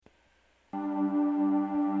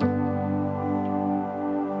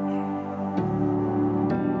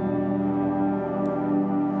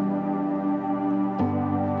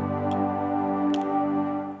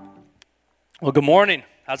Well, good morning.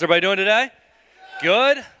 How's everybody doing today?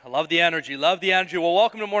 Good. I love the energy. Love the energy. Well,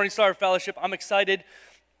 welcome to Morning Star Fellowship. I'm excited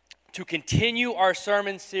to continue our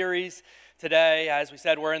sermon series today. As we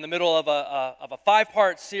said, we're in the middle of a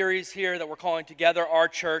five-part series here that we're calling Together Our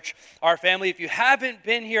Church, Our Family. If you haven't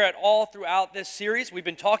been here at all throughout this series, we've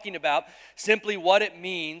been talking about simply what it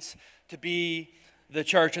means to be the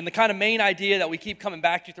church. And the kind of main idea that we keep coming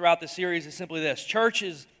back to throughout the series is simply this: church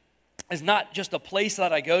is not just a place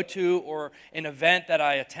that I go to or an event that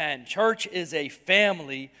I attend. Church is a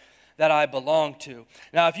family that I belong to.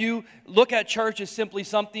 Now, if you look at church as simply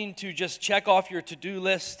something to just check off your to-do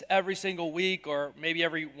list every single week, or maybe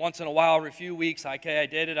every once in a while, every few weeks, okay, I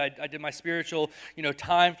did it, I did my spiritual,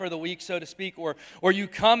 time for the week, so to speak, or you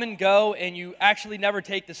come and go and you actually never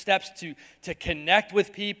take the steps to connect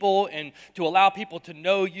with people and to allow people to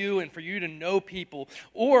know you and for you to know people,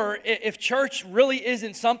 or if church really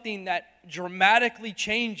isn't something that dramatically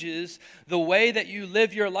changes the way that you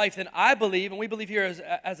live your life, then I believe, and we believe here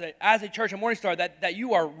as a church at Morning Star, that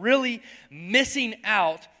you are really missing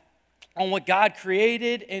out on what God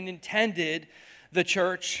created and intended the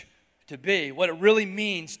church to be, what it really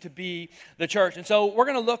means to be the church. And so we're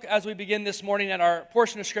going to look, as we begin this morning, at our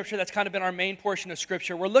portion of Scripture that's kind of been our main portion of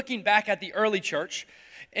Scripture. We're looking back at the early church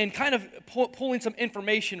and kind of pulling some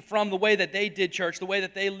information from the way that they did church, the way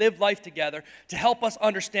that they lived life together, to help us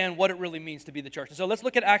understand what it really means to be the church. And so let's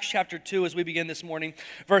look at Acts chapter 2 as we begin this morning,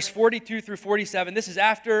 verse 42 through 47. This is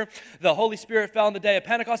after the Holy Spirit fell on the day of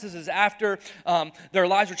Pentecost. This is after their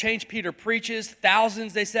lives were changed. Peter preaches.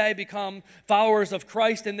 Thousands, they say, become followers of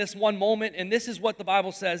Christ in this one moment. And this is what the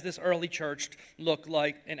Bible says this early church looked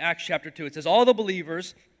like in Acts chapter 2. It says, all the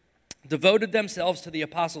believers devoted themselves to the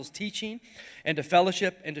apostles' teaching and to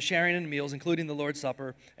fellowship and to sharing in meals, including the Lord's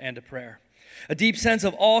Supper and to prayer. A deep sense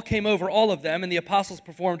of awe came over all of them, and the apostles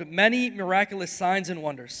performed many miraculous signs and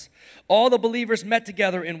wonders. All the believers met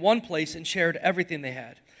together in one place and shared everything they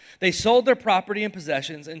had. They sold their property and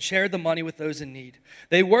possessions and shared the money with those in need.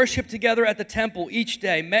 They worshiped together at the temple each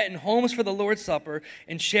day, met in homes for the Lord's Supper,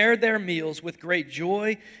 and shared their meals with great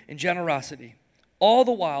joy and generosity, all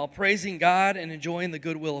the while praising God and enjoying the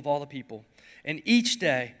goodwill of all the people. And each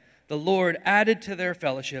day, the Lord added to their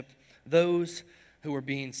fellowship those who were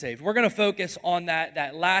being saved. We're going to focus on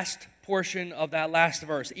that last portion of that last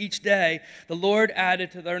verse. Each day, the Lord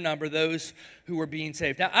added to their number those who were being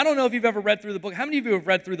saved. Now, I don't know if you've ever read through the book. How many of you have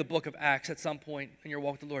read through the book of Acts at some point in your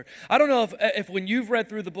walk with the Lord? I don't know if when you've read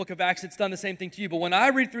through the book of Acts, it's done the same thing to you. But when I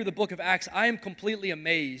read through the book of Acts, I am completely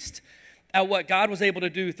amazed at what God was able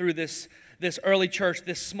to do through this early church,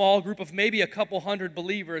 this small group of maybe a couple hundred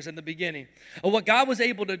believers in the beginning, of what God was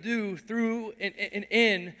able to do through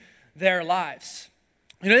in their lives.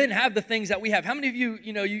 They didn't have the things that we have. How many of you,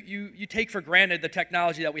 you take for granted the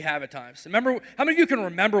technology that we have at times? Remember, how many of you can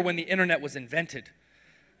remember when the internet was invented?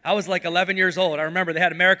 I was like 11 years old. I remember they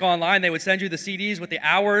had America Online. They would send you the CDs with the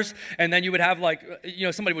hours, and then you would have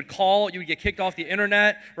somebody would call. You would get kicked off the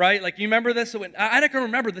internet, right? Like, you remember this? So I can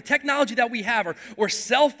remember the technology that we have, or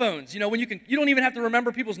cell phones. When you don't even have to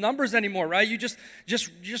remember people's numbers anymore, right? You just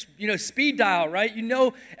speed dial, right?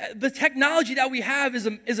 The technology that we have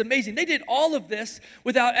is amazing. They did all of this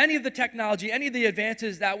without any of the technology, any of the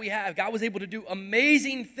advances that we have. God was able to do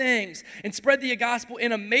amazing things and spread the gospel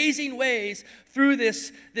in amazing ways through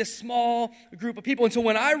this small group of people. And so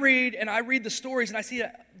when I read the stories and I see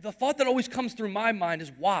that, the thought that always comes through my mind is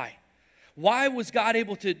why? Why was God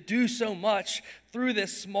able to do so much through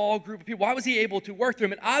this small group of people? Why was he able to work through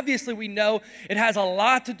them? And obviously we know it has a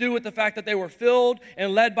lot to do with the fact that they were filled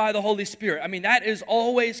and led by the Holy Spirit. I mean, that is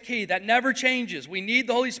always key. That never changes. We need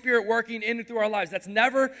the Holy Spirit working in and through our lives. That's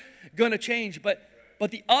never going to change. But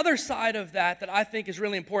the other side of that I think is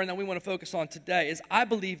really important that we want to focus on today is I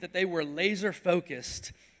believe that they were laser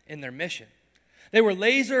focused in their mission. They were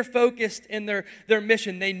laser focused in their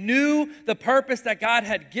mission. They knew the purpose that God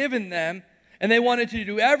had given them, and they wanted to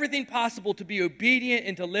do everything possible to be obedient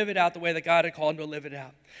and to live it out the way that God had called them to live it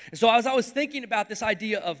out. And so as I was thinking about this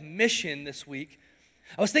idea of mission this week,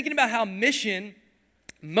 I was thinking about how mission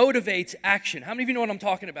motivates action. How many of you know what I'm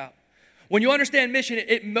talking about? When you understand mission,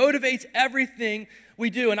 it motivates everything we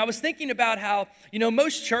do. And I was thinking about how,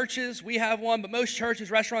 most churches, we have one, but most churches,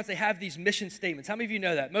 restaurants, they have these mission statements. How many of you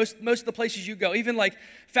know that? Most of the places you go, even like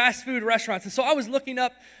fast food restaurants. And so I was looking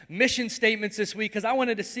up mission statements this week because I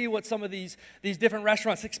wanted to see what some of these different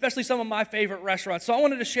restaurants, especially some of my favorite restaurants. So I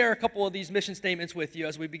wanted to share a couple of these mission statements with you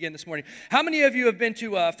as we begin this morning. How many of you have been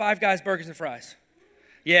to Five Guys Burgers and Fries?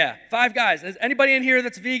 Yeah, Five Guys. Is anybody in here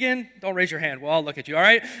that's vegan? Don't raise your hand. Well, I'll look at you, all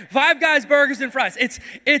right? Five Guys burgers and fries.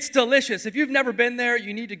 It's delicious. If you've never been there,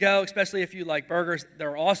 you need to go, especially if you like burgers.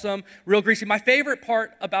 They're awesome, real greasy. My favorite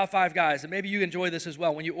part about Five Guys, and maybe you enjoy this as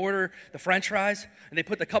well, when you order the French fries, and they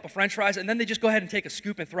put the cup of French fries, and then they just go ahead and take a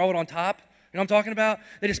scoop and throw it on top. You know what I'm talking about?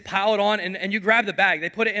 They just pile it on, and you grab the bag.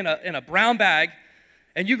 They put it in a brown bag,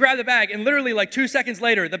 and you grab the bag, and literally like 2 seconds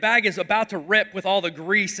later, the bag is about to rip with all the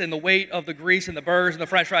grease and the weight of the grease and the burgers and the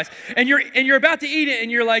French fries. And you're about to eat it,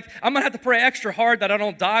 and you're like, I'm gonna have to pray extra hard that I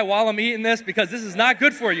don't die while I'm eating this because this is not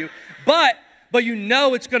good for you. But you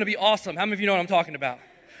know it's gonna be awesome. How many of you know what I'm talking about?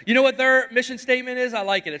 You know what their mission statement is? I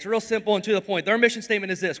like it. It's real simple and to the point. Their mission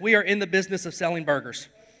statement is this: we are in the business of selling burgers.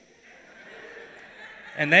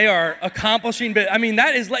 And they are accomplishing, I mean,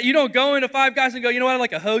 that is, you don't go into Five Guys and go, you know what, I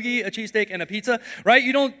like a hoagie, a cheesesteak, and a pizza, right?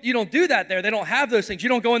 You don't do that there. They don't have those things. You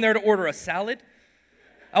don't go in there to order a salad.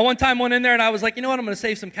 I one time went in there and I was like, you know what, I'm going to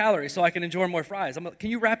save some calories so I can enjoy more fries. I'm like,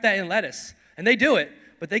 can you wrap that in lettuce? And they do it,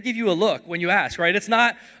 but they give you a look when you ask, right? It's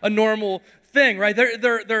not a normal thing, right?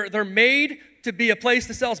 They're made to be a place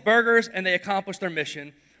that sells burgers, and they accomplish their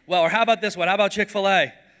mission well. Or how about this one? How about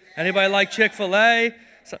Chick-fil-A? Anybody like Chick-fil-A?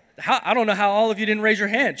 So I don't know how all of you didn't raise your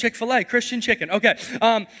hand. Chick-fil-A, Christian chicken. Okay.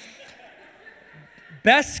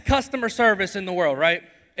 Best customer service in the world, right?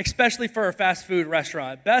 Especially for a fast food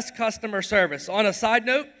restaurant. Best customer service. On a side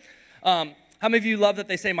note, how many of you love that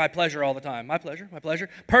they say my pleasure all the time? My pleasure, my pleasure.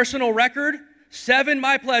 Personal record, 7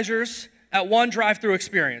 my pleasures at one drive-through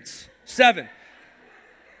experience. 7.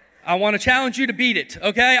 I want to challenge you to beat it,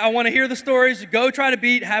 okay? I want to hear the stories. Go try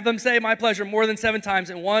to have them say my pleasure more than 7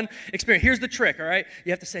 times in one experience. Here's the trick, all right?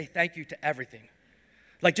 You have to say thank you to everything.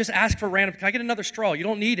 Like, just ask for random, can I get another straw? You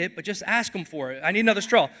don't need it, but just ask them for it. I need another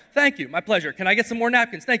straw. Thank you, my pleasure. Can I get some more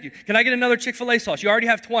napkins? Thank you. Can I get another Chick-fil-A sauce? You already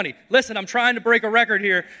have 20. Listen, I'm trying to break a record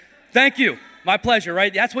here. Thank you, my pleasure,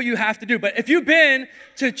 right? That's what you have to do. But if you've been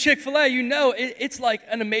to Chick-fil-A, you know it's like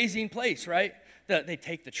an amazing place, right? They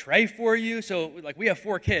take the tray for you. So like we have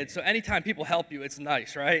 4 kids, so anytime people help you, it's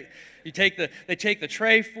nice, right? They take the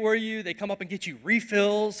tray for you. They come up and get you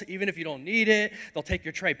refills, even if you don't need it. They'll take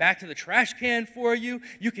your tray back to the trash can for you.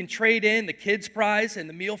 You can trade in the kids' prize and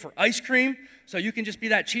the meal for ice cream. So you can just be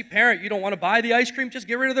that cheap parent. You don't want to buy the ice cream, just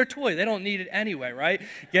get rid of their toy. They don't need it anyway, right?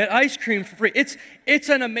 Get ice cream for free. It's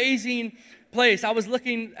an amazing place. I was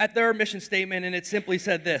looking at their mission statement, and it simply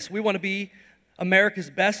said this: we want to be America's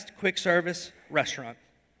best quick service restaurant.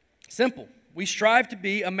 Simple. We strive to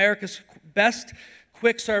be America's best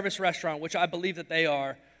quick service restaurant, which I believe that they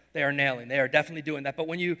are nailing. They are definitely doing that. But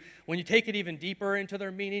when you take it even deeper into their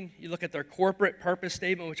meaning, you look at their corporate purpose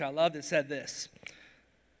statement, which I loved. It said this: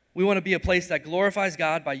 we want to be a place that glorifies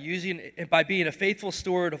God by being a faithful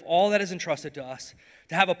steward of all that is entrusted to us,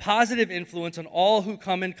 to have a positive influence on all who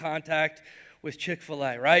come in contact with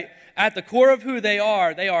Chick-fil-A, right? At the core of who they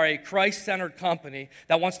are a Christ-centered company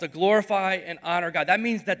that wants to glorify and honor God. That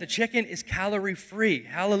means that the chicken is calorie-free.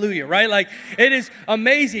 Hallelujah, right? Like, it is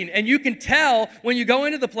amazing. And you can tell when you go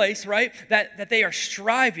into the place, right, that they are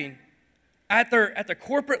striving. At their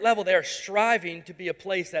corporate level, they are striving to be a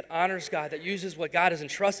place that honors God, that uses what God has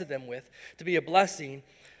entrusted them with to be a blessing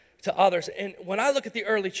to others. And when I look at the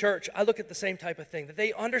early church, I look at the same type of thing, that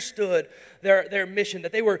they understood their mission,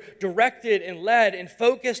 that they were directed and led and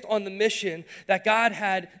focused on the mission that God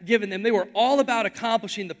had given them. They were all about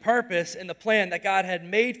accomplishing the purpose and the plan that God had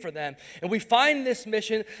made for them. And we find this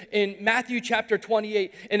mission in Matthew chapter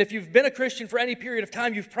 28. And if you've been a Christian for any period of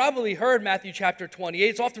time, you've probably heard Matthew chapter 28.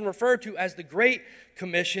 It's often referred to as the Great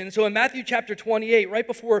Commission. So in Matthew chapter 28, right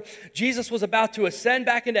before Jesus was about to ascend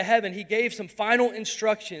back into heaven, he gave some final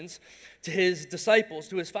instructions to his disciples,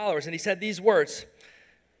 to his followers, and he said these words: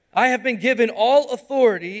 I have been given all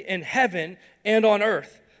authority in heaven and on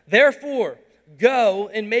earth. Therefore, go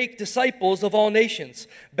and make disciples of all nations,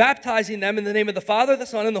 baptizing them in the name of the Father, the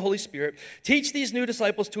Son, and the Holy Spirit. Teach these new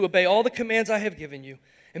disciples to obey all the commands I have given you,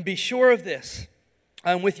 and be sure of this: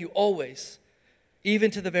 I am with you always, even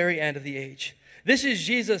to the very end of the age. This is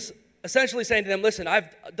Jesus essentially saying to them, listen, I've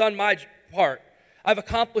done my part. I've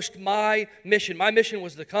accomplished my mission. My mission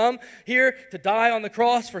was to come here, to die on the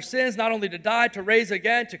cross for sins, not only to die, to raise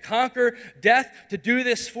again, to conquer death, to do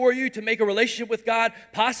this for you, to make a relationship with God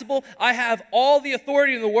possible. I have all the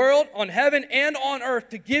authority in the world, on heaven and on earth,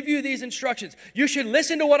 to give you these instructions. You should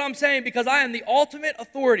listen to what I'm saying because I am the ultimate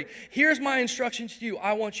authority. Here's my instructions to you.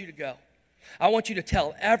 I want you to go. I want you to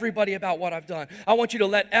tell everybody about what I've done. I want you to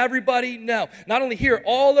let everybody know, not only here,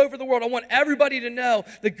 all over the world. I want everybody to know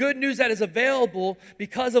the good news that is available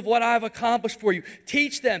because of what I've accomplished for you.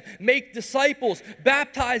 Teach them, make disciples,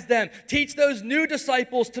 baptize them, teach those new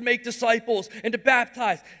disciples to make disciples and to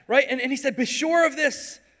baptize, right? And he said, be sure of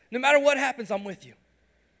this. No matter what happens, I'm with you.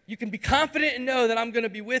 You can be confident and know that I'm going to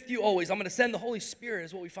be with you always. I'm going to send the Holy Spirit,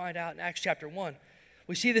 is what we find out in Acts chapter 1.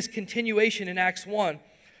 We see this continuation in Acts 1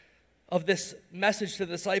 of this message to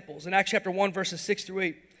the disciples. In Acts chapter 1, verses 6 through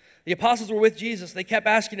 8, the apostles were with Jesus. They kept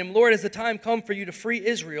asking him, Lord, has the time come for you to free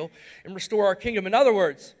Israel and restore our kingdom? In other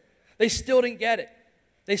words, they still didn't get it.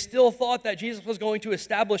 They still thought that Jesus was going to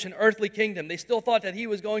establish an earthly kingdom. They still thought that he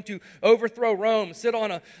was going to overthrow Rome, sit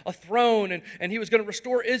on a throne, and he was going to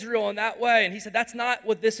restore Israel in that way. And he said, that's not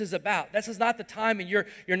what this is about. This is not the time, and you're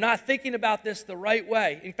not thinking about this the right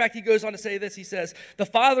way. In fact, he goes on to say this. He says, the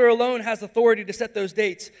Father alone has authority to set those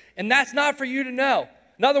dates, and that's not for you to know.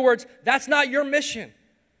 In other words, that's not your mission.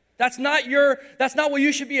 That's not what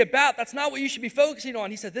you should be about. That's not what you should be focusing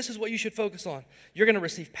on. He said, this is what you should focus on. You're going to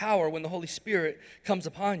receive power when the Holy Spirit comes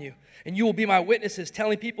upon you. And you will be my witnesses,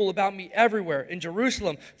 telling people about me everywhere, in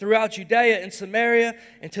Jerusalem, throughout Judea and Samaria,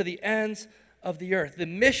 and to the ends of the earth. The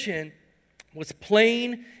mission was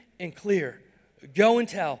plain and clear. Go and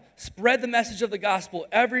tell. Spread the message of the gospel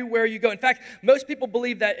everywhere you go. In fact, most people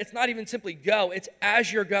believe that it's not even simply go, it's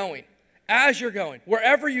as you're going. As you're going,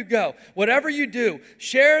 wherever you go, whatever you do,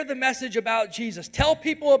 share the message about Jesus. Tell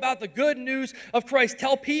people about the good news of Christ.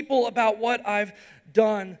 Tell people about what I've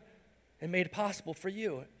done and made possible for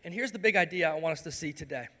you. And here's the big idea I want us to see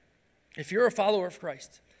today. If you're a follower of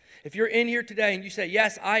Christ, if you're in here today and you say,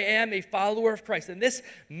 yes, I am a follower of Christ, then this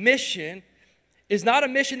mission is not a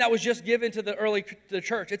mission that was just given to the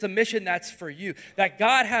church. It's a mission that's for you. That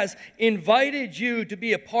God has invited you to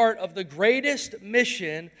be a part of the greatest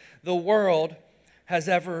mission the world has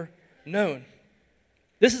ever known.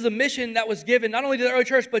 This is a mission that was given not only to the early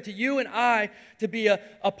church, but to you and I to be a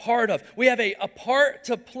part of. We have a part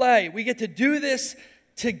to play. We get to do this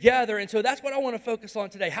together. And so that's what I want to focus on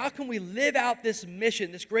today. How can we live out this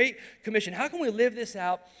mission, this great commission? How can we live this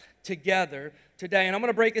out together today? And I'm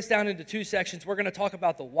going to break this down into two sections. We're going to talk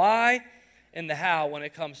about the why and the how when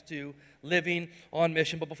it comes to living on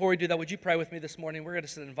mission. But before we do that, would you pray with me this morning? We're going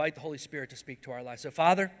to invite the Holy Spirit to speak to our lives. So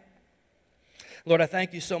Father, Lord, I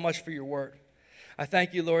thank you so much for your word. I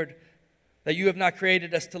thank you, Lord, that you have not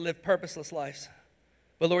created us to live purposeless lives.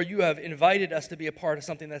 But Lord, you have invited us to be a part of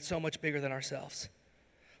something that's so much bigger than ourselves.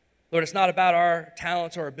 Lord, it's not about our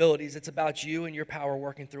talents or abilities. It's about you and your power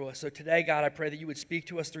working through us. So today, God, I pray that you would speak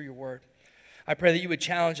to us through your word. I pray that you would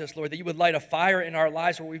challenge us, Lord, that you would light a fire in our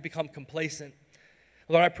lives where we've become complacent.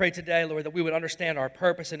 Lord, I pray today, Lord, that we would understand our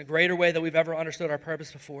purpose in a greater way than we've ever understood our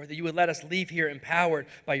purpose before, that you would let us leave here empowered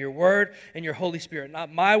by your word and your Holy Spirit.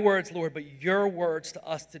 Not my words, Lord, but your words to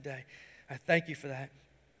us today. I thank you for that.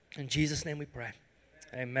 In Jesus' name we pray.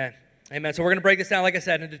 Amen. Amen. So we're going to break this down, like I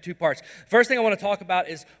said, into two parts. First thing I want to talk about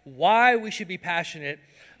is why we should be passionate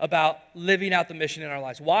about living out the mission in our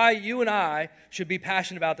lives. Why you and I should be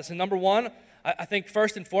passionate about this. And number one, I think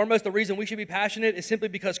first and foremost, the reason we should be passionate is simply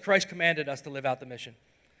because Christ commanded us to live out the mission.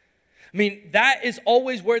 I mean, that is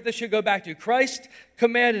always where this should go back to. Christ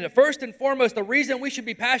commanded it. First and foremost, the reason we should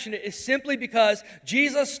be passionate is simply because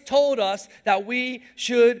Jesus told us that we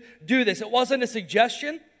should do this. It wasn't a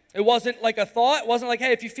suggestion. It wasn't like a thought. It wasn't like,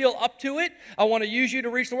 hey, if you feel up to it, I want to use you to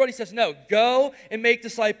reach the world. He says, no, go and make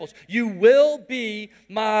disciples. You will be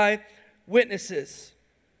my witnesses.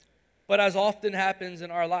 But as often happens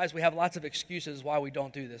in our lives, we have lots of excuses why we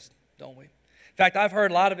don't do this, don't we? In fact, I've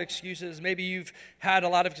heard a lot of excuses. Maybe you've had a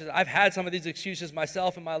lot of excuses. I've had some of these excuses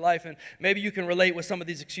myself in my life, and maybe you can relate with some of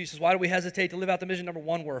these excuses. Why do we hesitate to live out the mission? Number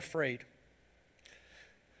one, we're afraid.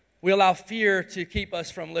 We allow fear to keep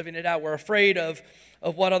us from living it out. We're afraid of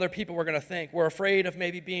what other people are going to think. We're afraid of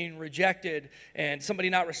maybe being rejected and somebody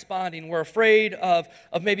not responding. We're afraid of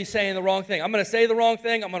maybe saying the wrong thing. I'm going to say the wrong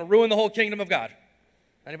thing. I'm going to ruin the whole kingdom of God.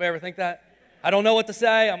 Anybody ever think that? I don't know what to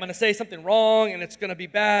say. I'm going to say something wrong, and it's going to be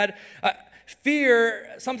bad.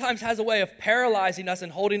 Fear sometimes has a way of paralyzing us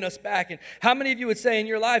and holding us back. And how many of you would say in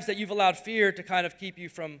your lives that you've allowed fear to kind of keep you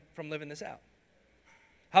from living this out?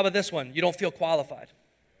 How about this one? You don't feel qualified.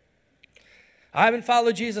 I haven't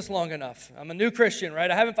followed Jesus long enough. I'm a new Christian,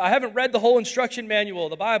 right? I haven't read the whole instruction manual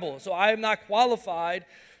of the Bible, so I am not qualified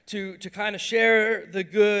to kind of share the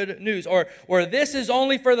good news. Or this is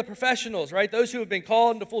only for the professionals, right? Those who have been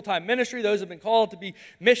called into full-time ministry, those who have been called to be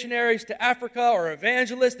missionaries to Africa or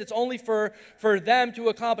evangelists, it's only for them to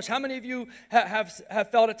accomplish. How many of you have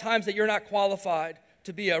felt at times that you're not qualified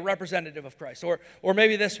to be a representative of Christ? Or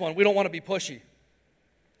maybe this one, we don't want to be pushy.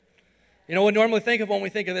 You know, we normally think of when we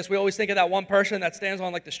think of this, we always think of that one person that stands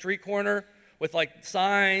on like the street corner with like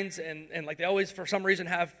signs and like they always for some reason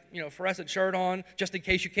have, you know, fluorescent shirt on just in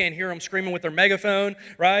case you can't hear them screaming with their megaphone,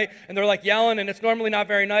 right? And they're like yelling and it's normally not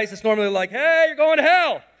very nice. It's normally like, hey, you're going to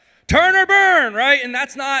hell. Turn or burn, right? And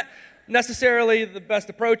that's not necessarily the best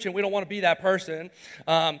approach and we don't want to be that person.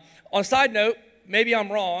 On a side note, maybe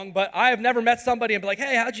I'm wrong, but I have never met somebody and be like,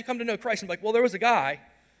 hey, how'd you come to know Christ? And be like, well, there was a guy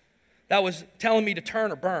that was telling me to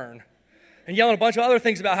turn or burn and yelling a bunch of other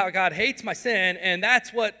things about how God hates my sin, and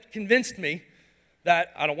that's what convinced me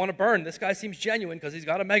that I don't want to burn. This guy seems genuine because he's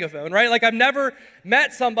got a megaphone, right? Like I've never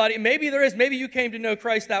met somebody, maybe there is, maybe you came to know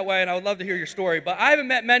Christ that way, and I would love to hear your story, but I haven't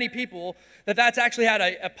met many people that's actually had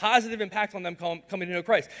a positive impact on them coming to know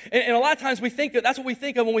Christ. And a lot of times we think that's what we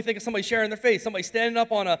think of when we think of somebody sharing their faith, somebody standing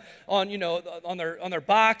up on their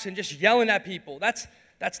box and just yelling at people. That's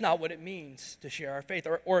not what it means to share our faith.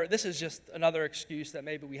 Or this is just another excuse that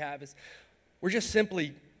maybe we have is we're just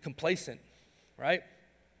simply complacent, right?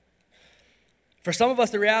 For some of us,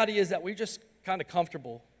 the reality is that we're just kind of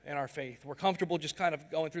comfortable in our faith. We're comfortable just kind of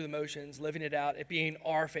going through the motions, living it out, it being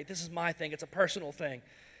our faith. This is my thing. It's a personal thing.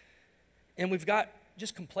 And we've got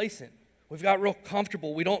just complacent. We've got real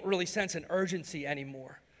comfortable. We don't really sense an urgency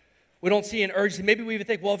anymore. We don't see an urgency. Maybe we even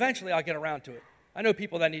think, well, eventually I'll get around to it. I know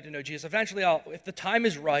people that need to know Jesus. Eventually, if the time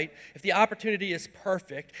is right, if the opportunity is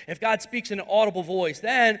perfect, if God speaks in an audible voice,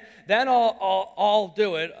 then I'll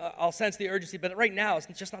do it. I'll sense the urgency. But right now, it's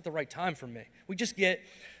just not the right time for me. We just get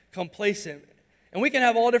complacent. And we can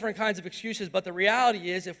have all different kinds of excuses, but the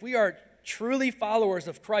reality is if we are truly followers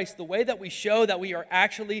of Christ, the way that we show that we are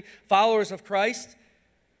actually followers of Christ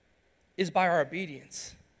is by our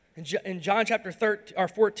obedience. In John chapter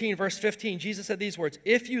 14, verse 15, Jesus said these words,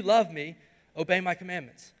 "If you love me, obey my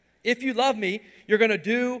commandments." If you love me, you're going to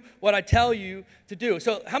do what I tell you to do.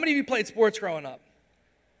 So how many of you played sports growing up?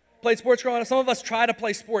 Played sports growing up? Some of us try to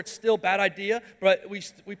play sports still, bad idea, but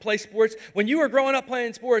we play sports. When you were growing up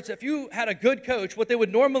playing sports, if you had a good coach, what they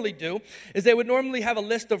would normally do is they would normally have a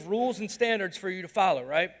list of rules and standards for you to follow,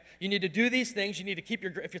 right? You need to do these things. You need to keep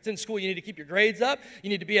if it's in school, you need to keep your grades up.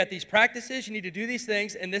 You need to be at these practices. You need to do these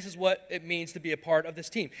things, and this is what it means to be a part of this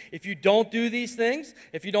team. If you don't do these things,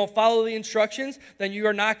 if you don't follow the instructions, then you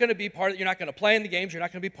are not going to be part of, you're not going to play in the games. You're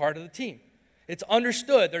not going to be part of the team. It's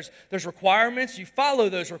understood. There's requirements. You follow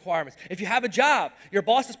those requirements. If you have a job, your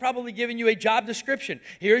boss is probably giving you a job description.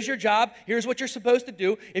 Here's your job. Here's what you're supposed to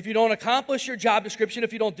do. If you don't accomplish your job description,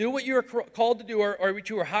 if you don't do what you are called to do or what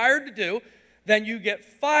you were hired to do, then you get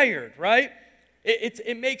fired, right?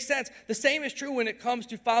 It makes sense. The same is true when it comes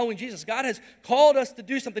to following Jesus. God has called us to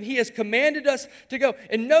do something. He has commanded us to go.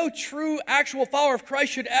 And no true, actual follower of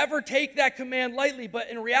Christ should ever take that command lightly. But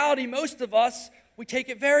in reality, most of us, we take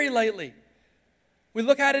it very lightly. We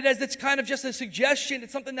look at it as it's kind of just a suggestion.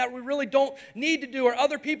 It's something that we really don't need to do, or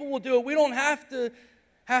other people will do it. We don't have to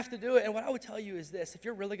do it. And what I would tell you is this: if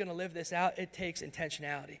you're really going to live this out, it takes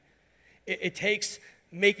intentionality. It takes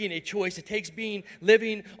making a choice. It takes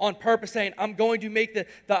living on purpose, saying, I'm going to make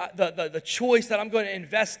the choice that I'm going to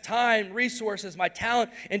invest time, resources, my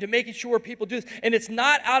talent into making sure people do this. And it's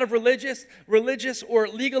not out of religious or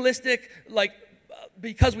legalistic,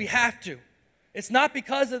 because we have to. It's not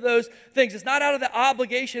because of those things. It's not out of the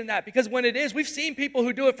obligation in that. Because when it is, we've seen people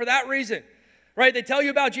who do it for that reason, right? They tell you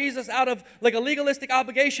about Jesus out of like a legalistic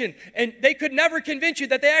obligation, and they could never convince you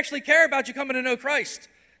that they actually care about you coming to know Christ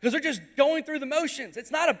because they're just going through the motions. It's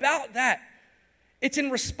not about that. It's in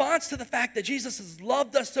response to the fact that Jesus has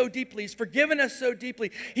loved us so deeply. He's forgiven us so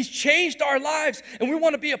deeply. He's changed our lives, and we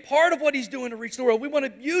want to be a part of what he's doing to reach the world. We want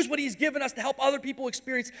to use what he's given us to help other people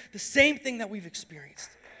experience the same thing that we've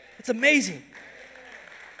experienced. It's amazing.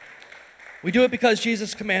 We do it because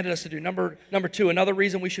Jesus commanded us to do. Number two, another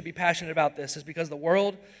reason we should be passionate about this is because the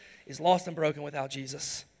world is lost and broken without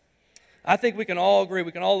Jesus. I think we can all agree,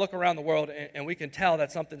 we can all look around the world and we can tell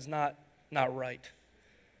that something's not right.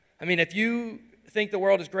 I mean, if you think the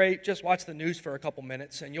world is great, just watch the news for a couple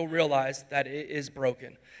minutes and you'll realize that it is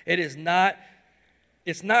broken. It's not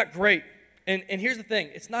great. And here's the thing,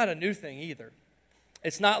 it's not a new thing either.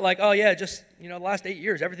 It's not like, oh yeah, just, the last 8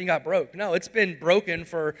 years, everything got broke. No, it's been broken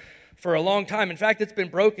for a long time. In fact, it's been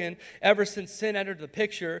broken ever since sin entered the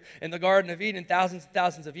picture in the Garden of Eden thousands and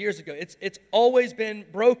thousands of years ago. It's always been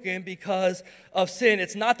broken because of sin.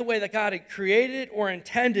 It's not the way that God had created it or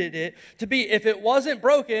intended it to be. If it wasn't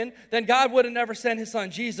broken, then God would have never sent his son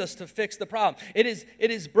Jesus to fix the problem. It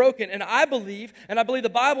is broken. And I believe the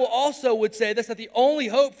Bible also would say this, that the only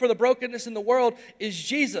hope for the brokenness in the world is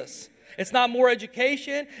Jesus. It's not more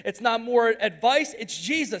education. It's not more advice. It's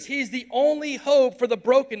Jesus. He's the only hope for the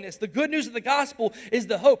brokenness. The good news of the gospel is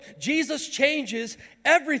the hope. Jesus changes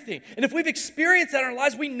everything. And if we've experienced that in our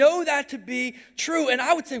lives, we know that to be true. And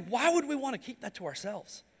I would say, why would we want to keep that to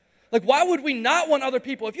ourselves? Like, why would we not want other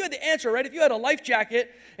people? If you had the answer, right? If you had a life jacket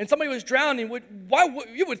and somebody was drowning,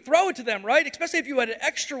 you would throw it to them, right? Especially if you had an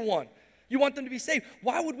extra one. You want them to be saved.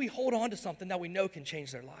 Why would we hold on to something that we know can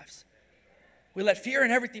change their lives? We let fear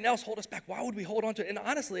and everything else hold us back. Why would we hold on to it? And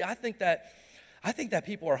honestly, I think that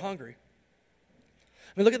people are hungry.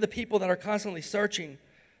 I mean, look at the people that are constantly searching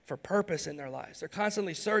for purpose in their lives. They're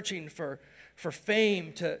constantly searching for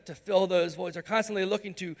fame to fill those voids. They're constantly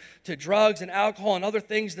looking to drugs and alcohol and other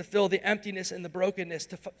things to fill the emptiness and the brokenness,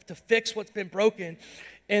 to fix what's been broken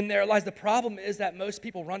in their lives. The problem is that most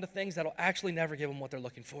people run to things that will actually never give them what they're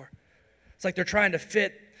looking for. It's like they're trying to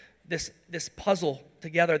fit this puzzle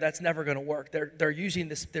together that's never going to work. They're using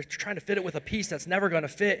this, they're trying to fit it with a piece that's never going to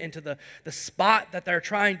fit into the spot that they're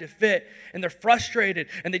trying to fit, and they're frustrated,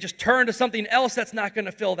 and they just turn to something else that's not going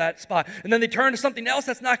to fill that spot, and then they turn to something else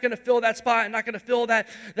that's not going to fill that spot and not going to fill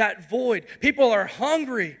that void. People are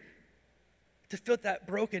hungry to fill that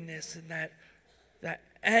brokenness and that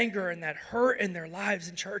anger and that hurt in their lives.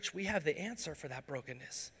 In church, we have the answer for that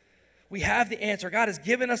brokenness. We have the answer. God has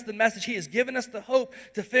given us the message. He has given us the hope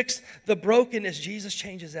to fix the brokenness. Jesus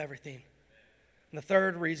changes everything. And the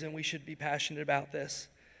third reason we should be passionate about this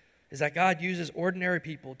is that God uses ordinary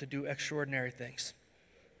people to do extraordinary things.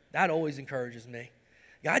 That always encourages me.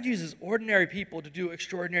 God uses ordinary people to do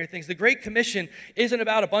extraordinary things. The Great Commission isn't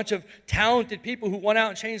about a bunch of talented people who went out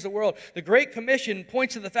and changed the world. The Great Commission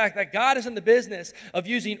points to the fact that God is in the business of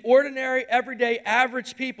using ordinary, everyday,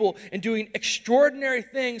 average people and doing extraordinary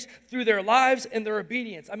things through their lives and their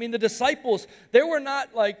obedience. I mean, the disciples, they were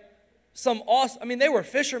not like they were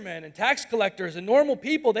fishermen and tax collectors and normal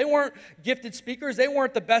people. They weren't gifted speakers. They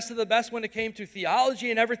weren't the best of the best when it came to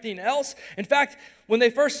theology and everything else. In fact, when they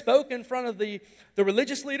first spoke in front of the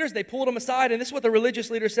religious leaders, they pulled them aside, and this is what the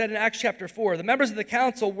religious leaders said in Acts chapter 4. The members of the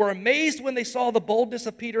council were amazed when they saw the boldness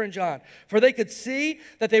of Peter and John, for they could see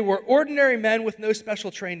that they were ordinary men with no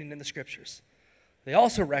special training in the scriptures. They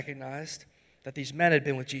also recognized that these men had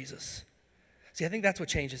been with Jesus. See, I think that's what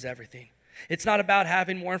changes everything. It's not about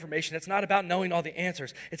having more information. It's not about knowing all the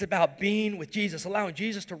answers. It's about being with Jesus, allowing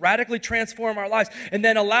Jesus to radically transform our lives, and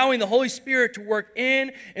then allowing the Holy Spirit to work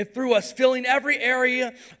in and through us, filling every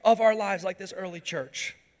area of our lives like this early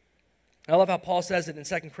church. I love how Paul says it in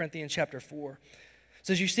 2 Corinthians chapter 4. It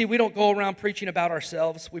says, you see, we don't go around preaching about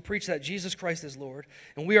ourselves. We preach that Jesus Christ is Lord,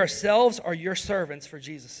 and we ourselves are your servants for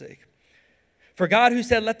Jesus' sake. For God, who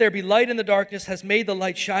said, let there be light in the darkness, has made the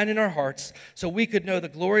light shine in our hearts so we could know the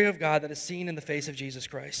glory of God that is seen in the face of Jesus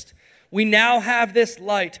Christ. We now have this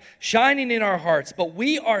light shining in our hearts, but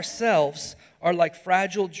we ourselves are like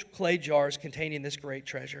fragile clay jars containing this great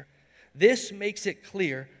treasure. This makes it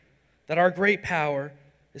clear that our great power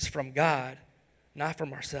is from God, not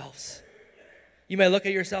from ourselves. You may look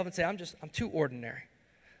at yourself and say, I'm too ordinary.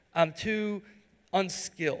 I'm too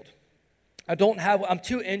unskilled. I'm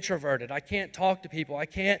too introverted. I can't talk to people. I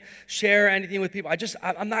can't share anything with people.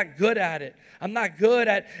 I'm not good at it. I'm not good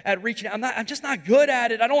at reaching out. I'm just not good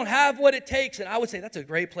at it. I don't have what it takes. And I would say that's a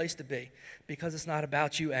great place to be, because it's not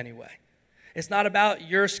about you anyway. It's not about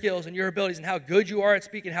your skills and your abilities and how good you are at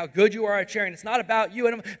speaking, how good you are at sharing. It's not about you.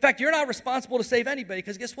 In fact, you're not responsible to save anybody,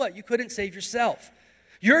 because guess what? You couldn't save yourself.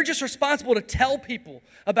 You're just responsible to tell people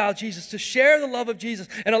about Jesus, to share the love of Jesus,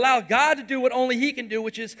 and allow God to do what only He can do,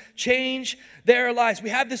 which is change their lives.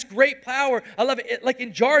 We have this great power, I love it, like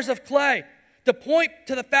in jars of clay, to point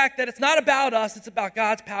to the fact that it's not about us, it's about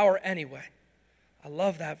God's power anyway. I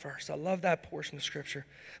love that verse. I love that portion of Scripture.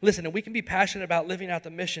 Listen, and we can be passionate about living out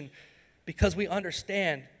the mission because we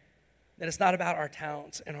understand that it's not about our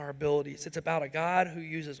talents and our abilities. It's about a God who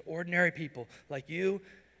uses ordinary people like you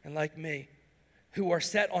and like me, who are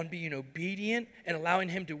set on being obedient and allowing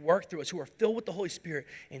Him to work through us, who are filled with the Holy Spirit,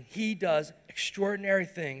 and He does extraordinary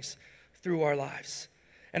things through our lives.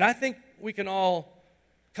 And I think we can all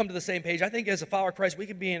come to the same page. I think as a follower of Christ, we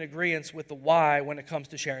can be in agreement with the why when it comes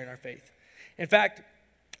to sharing our faith. In fact,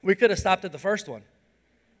 we could have stopped at the first one.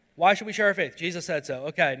 Why should we share our faith? Jesus said so.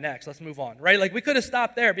 Okay, next, let's move on, right? Like, we could have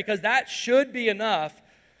stopped there, because that should be enough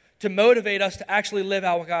to motivate us to actually live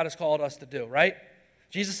out what God has called us to do, right?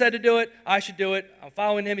 Jesus said to do it, I should do it. I'm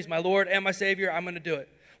following Him. He's my Lord and my Savior. I'm going to do it.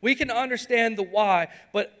 We can understand the why,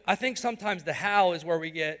 but I think sometimes the how is where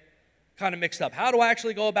we get kind of mixed up. How do I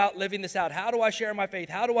actually go about living this out? How do I share my faith?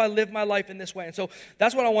 How do I live my life in this way? And so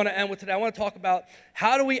that's what I want to end with today. I want to talk about,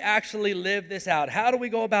 how do we actually live this out? How do we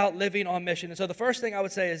go about living on mission? And so the first thing I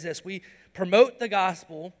would say is this: we promote the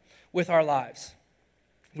gospel with our lives.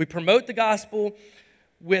 We promote the gospel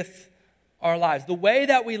with our lives. The way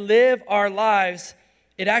that we live our lives,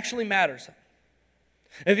 it actually matters.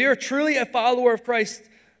 If you're truly a follower of Christ,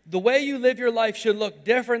 the way you live your life should look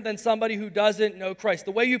different than somebody who doesn't know Christ.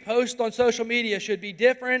 The way you post on social media should be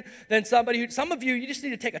different than somebody who, some of you, you just need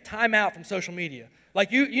to take a time out from social media.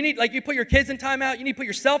 Like you put your kids in time out, you need to put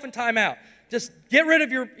yourself in time out. Just get rid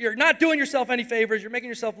of you're not doing yourself any favors, you're making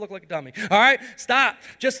yourself look like a dummy. All right? Stop.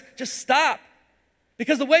 Just stop.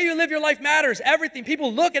 Because the way you live your life matters. Everything.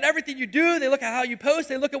 People look at everything you do, they look at how you post,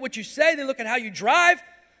 they look at what you say, they look at how you drive.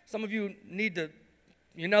 Some of you need to,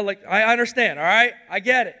 I understand, all right? I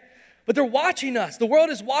get it. But they're watching us. The world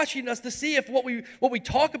is watching us to see if what we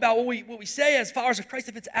talk about, what we say as followers of Christ,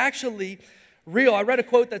 if it's actually real. I read a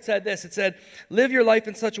quote that said this. It said, live your life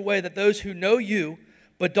in such a way that those who know you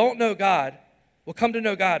but don't know God will come to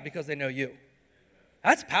know God because they know you.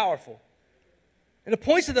 That's powerful. And it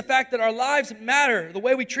points to the fact that our lives matter. The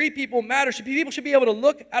way we treat people matters. People should be able to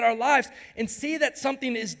look at our lives and see that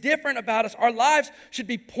something is different about us. Our lives should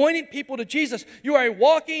be pointing people to Jesus. You are a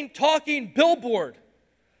walking, talking billboard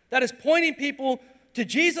that is pointing people to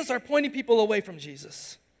Jesus or pointing people away from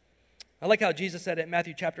Jesus. I like how Jesus said it in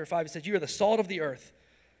Matthew chapter 5. He said, you are the salt of the earth.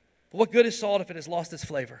 But what good is salt if it has lost its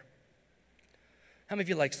flavor? How many of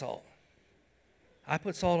you like salt? I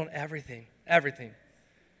put salt on everything. Everything.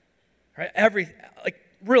 Right?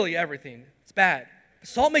 Really everything. It's bad.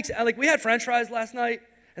 Salt makes, we had French fries last night,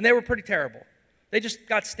 and they were pretty terrible. They just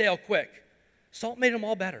got stale quick. Salt made them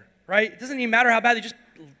all better, right? It doesn't even matter how bad, they just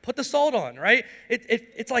put the salt on, right?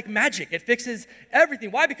 It's like magic. It fixes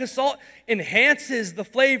everything. Why? Because salt enhances the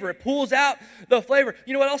flavor. It pulls out the flavor.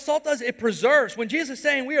 You know what else salt does? It preserves. When Jesus is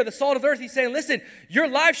saying we are the salt of the earth, he's saying, listen, your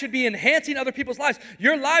life should be enhancing other people's lives.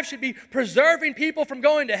 Your life should be preserving people from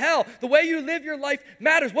going to hell. The way you live your life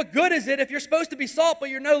matters. What good is it if you're supposed to be salt,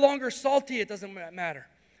 but you're no longer salty? It doesn't matter.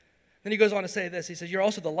 Then he goes on to say this. He says, you're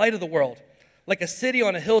also the light of the world, like a city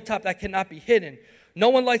on a hilltop that cannot be hidden. No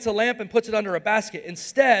one lights a lamp and puts it under a basket.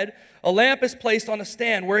 Instead, a lamp is placed on a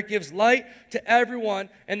stand where it gives light to everyone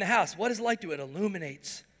in the house. What does light do? It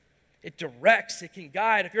illuminates. It directs. It can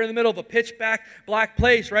guide. If you're in the middle of a pitch black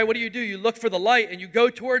place, right, what do? You look for the light and you go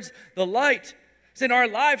towards the light. So in our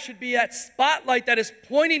lives should be that spotlight that is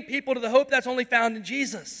pointing people to the hope that's only found in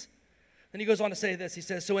Jesus. Then he goes on to say this. He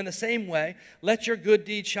says, so in the same way, let your good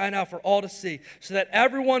deeds shine out for all to see, so that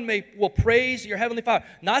everyone will praise your heavenly Father.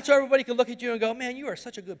 Not so everybody can look at you and go, man, you are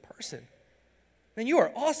such a good person. Man, you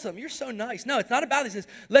are awesome. You're so nice. No, it's not about this. He says,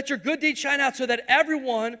 let your good deeds shine out so that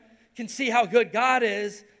everyone can see how good God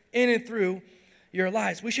is in and through your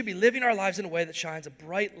lives. We should be living our lives in a way that shines a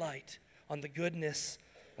bright light on the goodness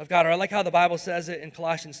of God. Or I like how the Bible says it in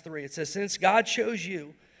Colossians 3. It says, since God chose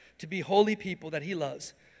you to be holy people that he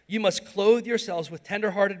loves, you must clothe yourselves with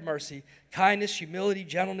tender-hearted mercy, kindness, humility,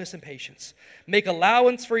 gentleness, and patience. Make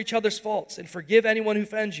allowance for each other's faults and forgive anyone who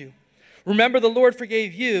offends you. Remember, the Lord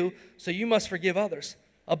forgave you, so you must forgive others.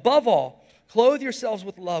 Above all, clothe yourselves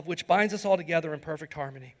with love, which binds us all together in perfect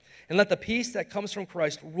harmony. And let the peace that comes from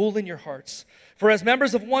Christ rule in your hearts. For as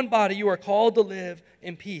members of one body, you are called to live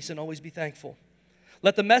in peace and always be thankful.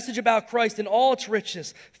 Let the message about Christ in all its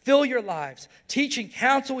richness fill your lives. Teach and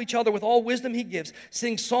counsel each other with all wisdom he gives.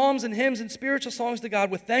 Sing psalms and hymns and spiritual songs to God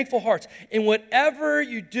with thankful hearts. In whatever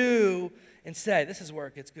you do and say, this is where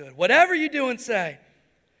it gets good. Whatever you do and say,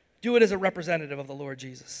 do it as a representative of the Lord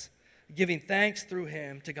Jesus, giving thanks through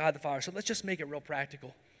him to God the Father. So let's just make it real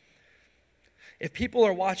practical. If people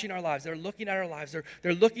are watching our lives, they're looking at our lives,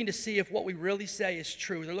 they're looking to see if what we really say is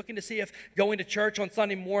true. They're looking to see if going to church on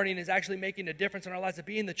Sunday morning is actually making a difference in our lives, if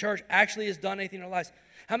being in the church actually has done anything in our lives.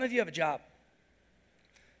 How many of you have a job?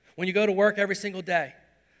 When you go to work every single day,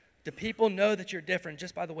 do people know that you're different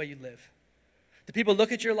just by the way you live? Do people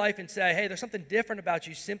look at your life and say, hey, there's something different about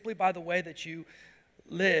you simply by the way that you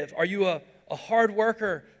live? Are you a hard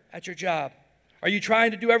worker at your job? Are you trying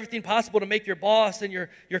to do everything possible to make your boss and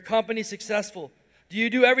your company successful? Do you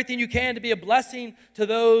do everything you can to be a blessing to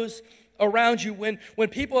those around you? When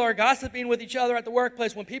people are gossiping with each other at the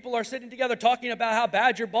workplace, when people are sitting together talking about how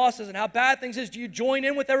bad your boss is and how bad things is, do you join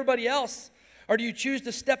in with everybody else? Or do you choose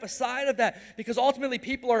to step aside of that? Because ultimately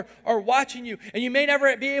people are watching you. And you may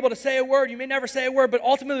never be able to say a word. You may never say a word, but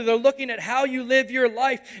ultimately they're looking at how you live your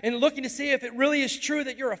life and looking to see if it really is true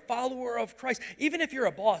that you're a follower of Christ. Even if you're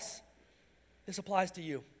a boss, this applies to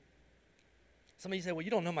you. Some of you say, well,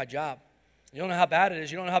 you don't know my job. You don't know how bad it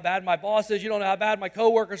is. You don't know how bad my boss is. You don't know how bad my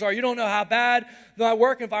coworkers are. You don't know how bad my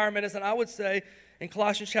work environment is. And I would say in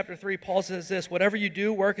Colossians chapter 3, Paul says this, whatever you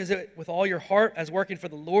do, work as it with all your heart as working for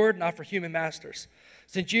the Lord, not for human masters,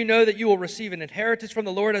 Since you know that you will receive an inheritance from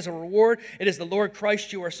the Lord as a reward, it is the Lord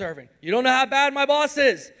Christ you are serving. You don't know how bad my boss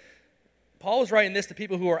is. Paul was writing this to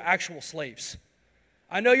people who are actual slaves.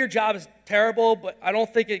 I know your job is terrible, but I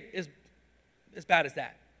don't think it is as bad as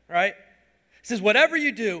that, right? He says, whatever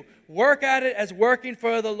you do, work at it as working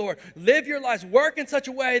for the Lord. Live your lives. Work in such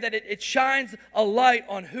a way that it shines a light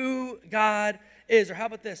on who God is. Or how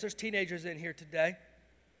about this? There's teenagers in here today.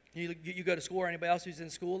 You go to school, or anybody else who's in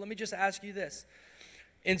school. Let me just ask you this.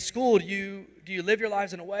 In school, do you live your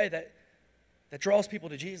lives in a way that draws people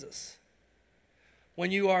to Jesus?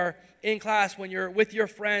 When you are in class, when you're with your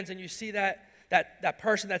friends and you see that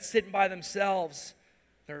person that's sitting by themselves,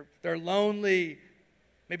 they're lonely,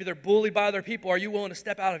 maybe they're bullied by other people, are you willing to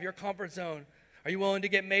step out of your comfort zone? Are you willing to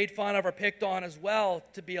get made fun of or picked on as well,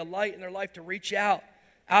 to be a light in their life, to reach out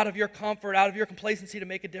of your comfort, out of your complacency, to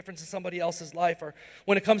make a difference in somebody else's life? Or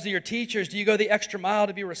when it comes to your teachers, do you go the extra mile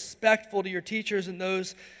to be respectful to your teachers and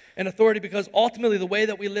those in authority? Because ultimately the way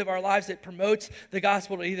that we live our lives, it promotes the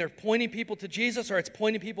gospel to either pointing people to Jesus or it's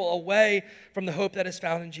pointing people away from the hope that is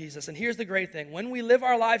found in Jesus. And here's the great thing. When we live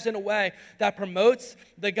our lives in a way that promotes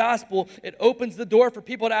the gospel, it opens the door for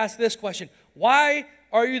people to ask this question: why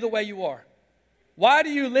are you the way you are? Why do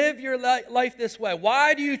you live your life this way?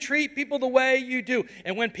 Why do you treat people the way you do?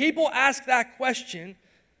 And when people ask that question,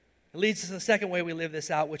 it leads to the second way we live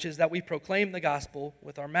this out, which is that we proclaim the gospel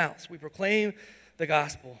with our mouths. We proclaim the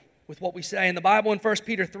gospel with what we say. In the Bible, in 1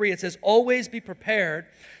 Peter 3, it says, always be prepared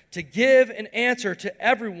to give an answer to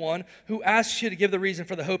everyone who asks you to give the reason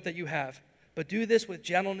for the hope that you have. But do this with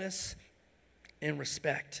gentleness and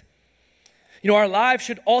respect. You know, our lives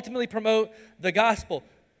should ultimately promote the gospel.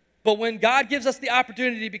 But when God gives us the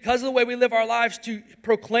opportunity, because of the way we live our lives, to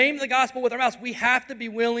proclaim the gospel with our mouths, we have to be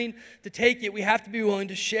willing to take it. We have to be willing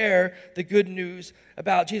to share the good news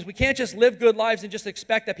about Jesus. We can't just live good lives and just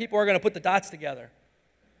expect that people are going to put the dots together.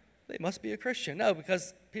 They must be a Christian. No,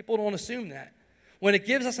 because people don't assume that. When it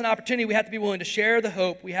gives us an opportunity, we have to be willing to share the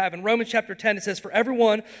hope we have. In Romans chapter 10, it says, for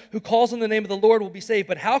everyone who calls on the name of the Lord will be saved.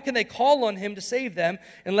 But how can they call on him to save them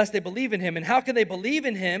unless they believe in him? And how can they believe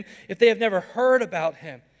in him if they have never heard about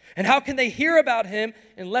him? And how can they hear about him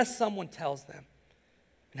unless someone tells them?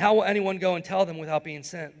 And how will anyone go and tell them without being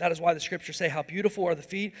sent? That is why the scriptures say, how beautiful are the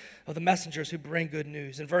feet of the messengers who bring good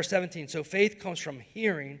news. In verse 17, so faith comes from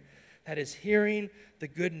hearing, that is, hearing the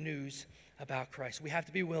good news about Christ. We have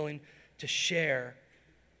to be willing to share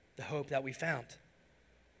the hope that we found.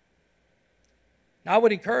 Now, I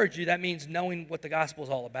would encourage you, that means knowing what the gospel is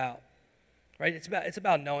all about. Right? It's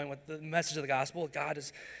about knowing what the message of the gospel. God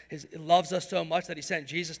loves us so much that he sent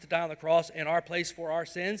Jesus to die on the cross in our place for our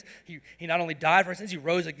sins. He not only died for our sins, he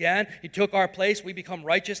rose again. He took our place. We become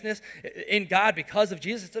righteousness in God because of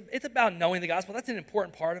Jesus. It's about knowing the gospel. That's an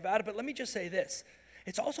important part about it. But let me just say this.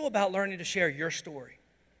 It's also about learning to share your story.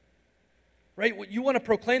 Right? You want to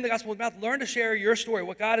proclaim the gospel with your mouth, learn to share your story,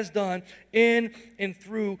 what God has done in and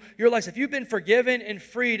through your lives. If you've been forgiven and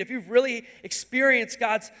freed, if you've really experienced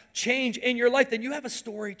God's change in your life, then you have a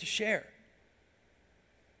story to share.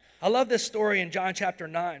 I love this story in John chapter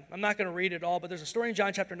 9. I'm not going to read it all, but there's a story in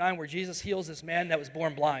John chapter 9 where Jesus heals this man that was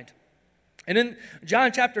born blind. And in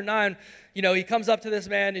John chapter 9, he comes up to this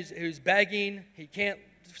man who's begging. He can't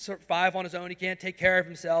survive on his own. He can't take care of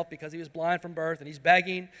himself because he was blind from birth, and he's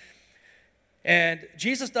begging. And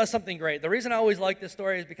Jesus does something great. The reason I always like this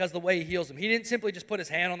story is because of the way he heals him. He didn't simply just put his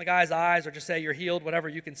hand on the guy's eyes or just say, you're healed, whatever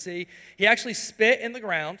you can see. He actually spit in the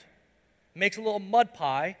ground, makes a little mud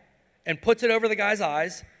pie, and puts it over the guy's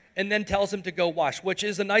eyes, and then tells him to go wash, which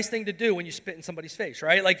is a nice thing to do when you spit in somebody's face,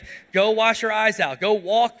 right? Like, go wash your eyes out. Go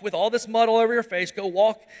walk with all this mud all over your face. Go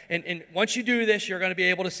walk, and once you do this, you're going to be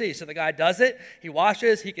able to see. So the guy does it. He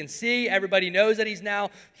washes. He can see. Everybody knows that he's now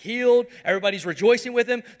healed. Everybody's rejoicing with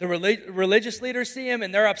him. The religious leaders see him,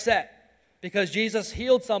 and they're upset because Jesus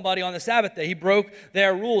healed somebody on the Sabbath day. He broke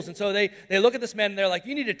their rules. And so they look at this man, and they're like,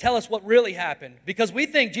 you need to tell us what really happened, because we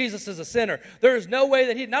think Jesus is a sinner. There is no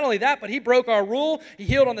way that not only that, but he broke our rule. He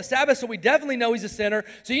healed on the Sabbath, so we definitely know he's a sinner.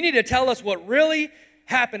 So you need to tell us what really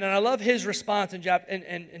happened. And I love his response in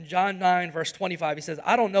John 9, verse 25. He says,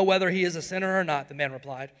 I don't know whether he is a sinner or not, the man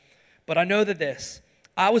replied, but I know that this,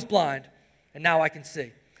 I was blind, and now I can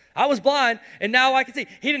see. I was blind, and now I can see.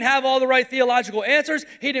 He didn't have all the right theological answers.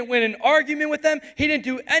 He didn't win an argument with them. He didn't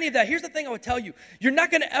do any of that. Here's the thing I would tell you. You're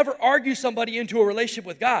not going to ever argue somebody into a relationship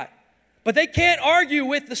with God. But they can't argue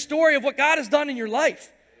with the story of what God has done in your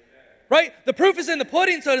life. Right? The proof is in the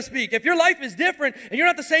pudding, so to speak. If your life is different and you're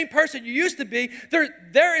not the same person you used to be,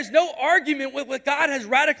 there is no argument with what God has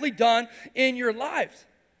radically done in your lives.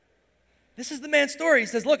 This is the man's story. He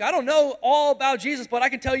says, look, I don't know all about Jesus, but I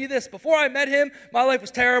can tell you this. Before I met him, my life was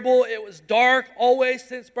terrible. It was dark always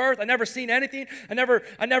since birth. I never seen anything. I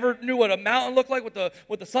never knew what a mountain looked like with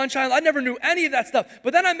the sunshine. I never knew any of that stuff.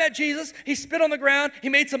 But then I met Jesus. He spit on the ground. He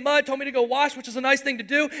made some mud, told me to go wash, which is a nice thing to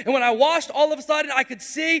do. And when I washed, all of a sudden I could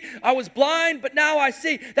see. I was blind, but now I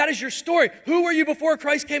see. That is your story. Who were you before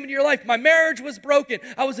Christ came into your life? My marriage was broken.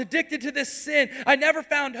 I was addicted to this sin. I never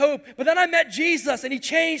found hope. But then I met Jesus, and he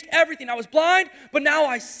changed everything. I was blind, but now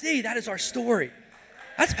I see. That is our story.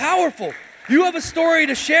 That's powerful. You have a story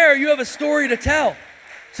to share. You have a story to tell.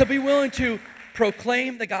 So be willing to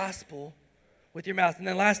proclaim the gospel with your mouth. And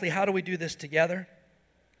then lastly, how do we do this together?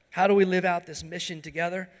 How do we live out this mission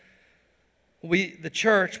together? The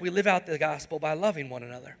church, we live out the gospel by loving one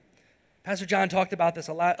another. Pastor John talked about this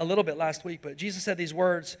a little bit last week, but Jesus said these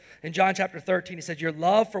words in John chapter 13. He said, your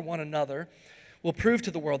love for one another will prove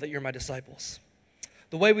to the world that you're my disciples.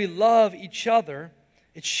 The way we love each other,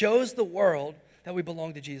 it shows the world that we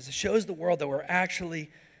belong to Jesus. It shows the world that we're actually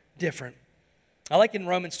different. I like in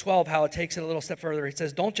Romans 12 how it takes it a little step further. It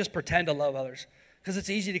says, don't just pretend to love others, because it's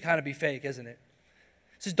easy to kind of be fake, isn't it?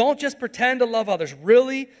 It says, don't just pretend to love others.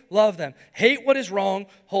 Really love them. Hate what is wrong.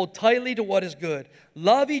 Hold tightly to what is good.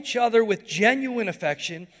 Love each other with genuine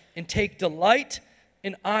affection and take delight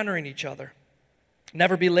in honoring each other.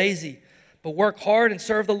 Never be lazy, but work hard and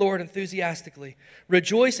serve the Lord enthusiastically.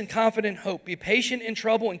 Rejoice in confident hope. Be patient in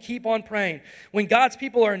trouble and keep on praying. When God's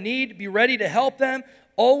people are in need, be ready to help them.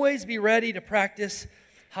 Always be ready to practice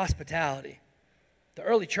hospitality. The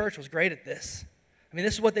early church was great at this. I mean,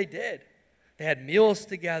 this is what they did. They had meals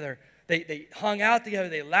together. They hung out together.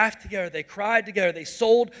 They laughed together. They cried together. They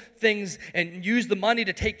sold things and used the money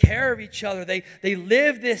to take care of each other. They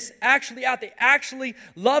lived this actually out. They actually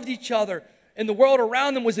loved each other. And the world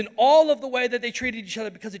around them was in all of the way that they treated each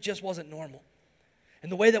other because it just wasn't normal.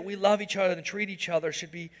 And the way that we love each other and treat each other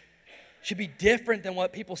should be different than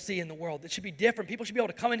what people see in the world. It should be different. People should be able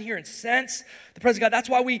to come in here and sense the presence of God. That's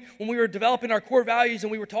why when we were developing our core values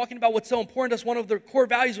and we were talking about what's so important to us, one of the core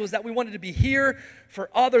values was that we wanted to be here for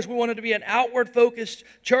others. We wanted to be an outward-focused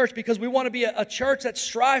church because we want to be a church that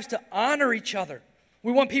strives to honor each other.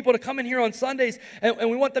 We want people to come in here on Sundays, and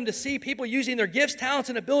we want them to see people using their gifts, talents,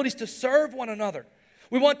 and abilities to serve one another.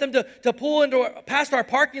 We want them to pull past our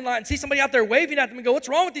parking lot and see somebody out there waving at them and go, what's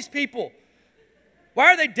wrong with these people? Why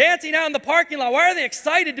are they dancing out in the parking lot? Why are they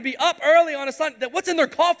excited to be up early on a Sunday? What's in their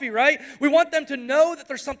coffee, right? We want them to know that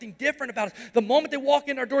there's something different about us. The moment they walk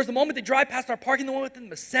in our doors, the moment they drive past our parking lot, we want them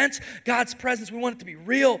to sense God's presence. We want it to be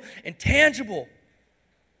real and tangible.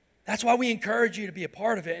 That's why we encourage you to be a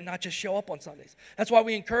part of it and not just show up on Sundays. That's why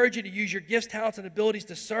we encourage you to use your gifts, talents, and abilities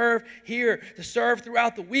to serve here, to serve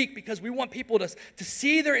throughout the week, because we want people to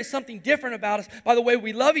see there is something different about us by the way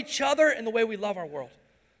we love each other and the way we love our world.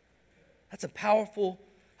 That's a powerful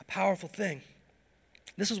thing.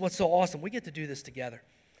 This is what's so awesome. We get to do this together.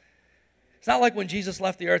 It's not like when Jesus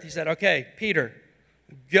left the earth, he said, okay, Peter,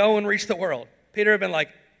 go and reach the world. Peter had been like,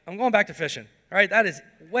 I'm going back to fishing. All right, that is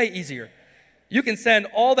way easier. You can send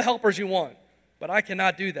all the helpers you want, but I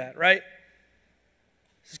cannot do that, right?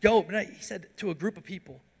 Just go. He said to a group of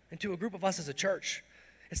people and to a group of us as a church.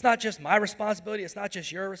 It's not just my responsibility. It's not just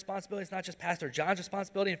your responsibility. It's not just Pastor John's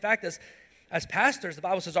responsibility. In fact, as pastors, the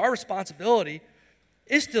Bible says our responsibility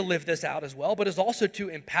is to live this out as well, but is also to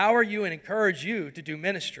empower you and encourage you to do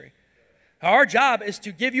ministry. Our job is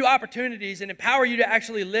to give you opportunities and empower you to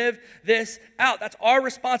actually live this out. That's our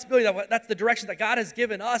responsibility. That's the direction that God has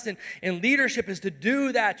given us. And leadership is to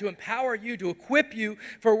do that, to empower you, to equip you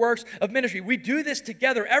for works of ministry. We do this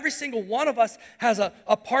together. Every single one of us has a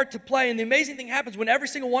part to play. And the amazing thing happens when every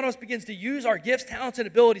single one of us begins to use our gifts, talents, and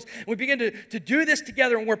abilities. And we begin to do this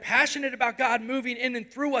together, and we're passionate about God moving in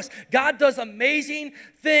and through us. God does amazing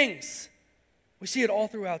things. We see it all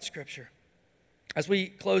throughout Scripture. As we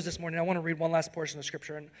close this morning, I want to read one last portion of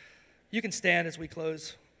Scripture. And you can stand as we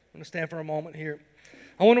close. I'm going to stand for a moment here.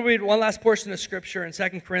 I want to read one last portion of Scripture in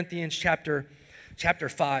 2 Corinthians chapter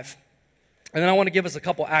 5. And then I want to give us a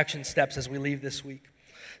couple action steps as we leave this week.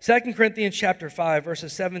 2 Corinthians chapter 5,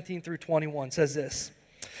 verses 17 through 21 says this.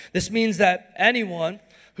 This means that anyone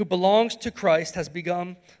who belongs to Christ has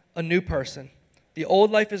become a new person. The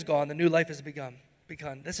old life is gone. The new life has begun.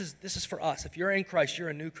 This is for us. If you're in Christ, you're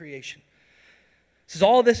a new creation. It says,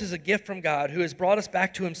 all this is a gift from God who has brought us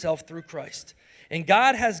back to himself through Christ. And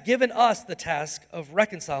God has given us the task of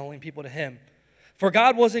reconciling people to him. For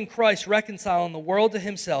God was in Christ reconciling the world to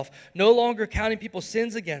himself, no longer counting people's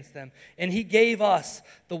sins against them. And he gave us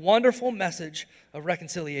the wonderful message of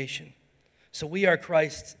reconciliation. So we are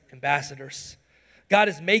Christ's ambassadors. God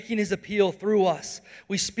is making his appeal through us.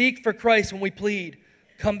 We speak for Christ when we plead,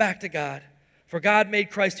 come back to God. For God made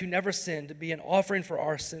Christ, who never sinned, to be an offering for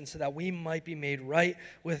our sins so that we might be made right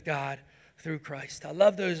with God through Christ. I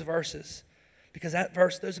love those verses because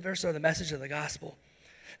those verses are the message of the gospel,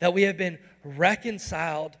 that we have been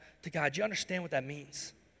reconciled to God. Do you understand what that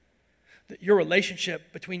means? That your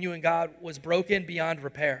relationship between you and God was broken beyond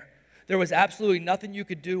repair. There was absolutely nothing you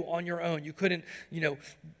could do on your own. You couldn't,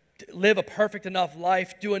 live a perfect enough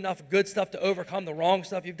life, do enough good stuff to overcome the wrong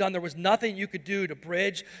stuff you've done. There was nothing you could do to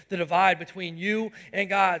bridge the divide between you and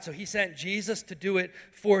God. So he sent Jesus to do it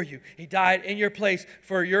for you. He died in your place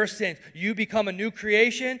for your sins. You become a new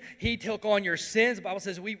creation. He took on your sins. The Bible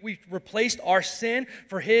says we replaced our sin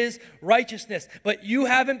for his righteousness. But you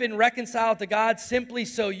haven't been reconciled to God simply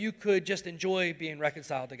so you could just enjoy being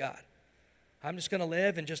reconciled to God. I'm just going to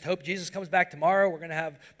live and just hope Jesus comes back tomorrow. We're going to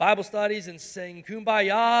have Bible studies and sing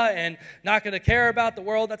Kumbaya and not going to care about the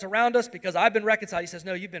world that's around us because I've been reconciled. He says,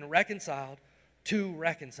 no, you've been reconciled to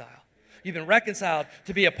reconcile. You've been reconciled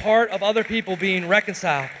to be a part of other people being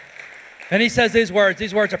reconciled. And he says these words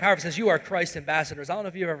are powerful. He says, you are Christ's ambassadors. I don't know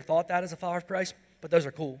if you've ever thought that as a follower of Christ, but those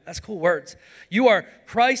are cool. That's cool words. You are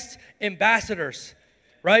Christ's ambassadors.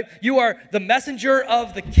 Right? You are the messenger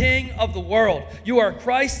of the King of the world. You are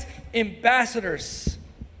Christ's ambassadors.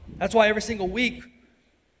 That's why every single week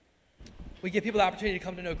we give people the opportunity to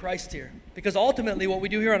come to know Christ here. Because ultimately what we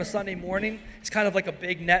do here on a Sunday morning is kind of like a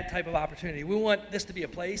big net type of opportunity. We want this to be a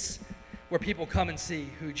place where people come and see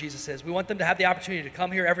who Jesus is. We want them to have the opportunity to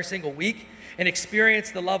come here every single week and experience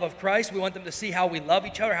the love of Christ. We want them to see how we love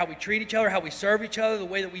each other, how we treat each other, how we serve each other, the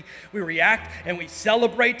way that we react and we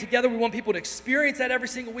celebrate together. We want people to experience that every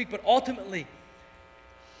single week. But ultimately,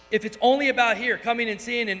 if it's only about here, coming and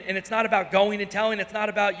seeing, and it's not about going and telling, it's not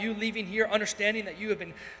about you leaving here understanding that you have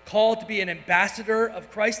been called to be an ambassador of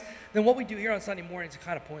Christ, then what we do here on Sunday mornings is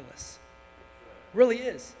kind of pointless. It really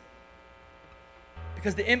is.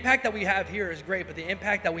 Because the impact that we have here is great, but the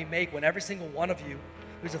impact that we make when every single one of you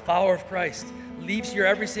who's a follower of Christ leaves here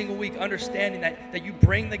every single week understanding that you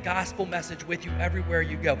bring the gospel message with you everywhere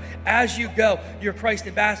you go. As you go, you're Christ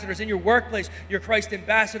ambassadors. In your workplace, you're Christ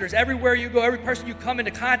ambassadors. Everywhere you go, every person you come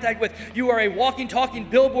into contact with, you are a walking, talking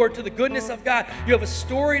billboard to the goodness of God. You have a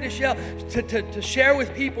story to share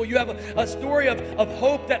with people. You have a story of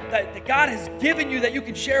hope that God has given you that you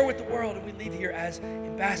can share with the world. And we leave here as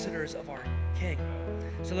ambassadors of our King.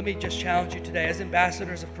 So let me just challenge you today, as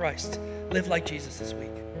ambassadors of Christ, live like Jesus this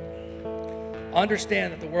week.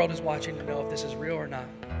 Understand that the world is watching to know if this is real or not.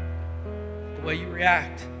 The way you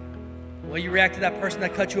react to that person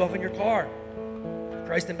that cut you off in your car,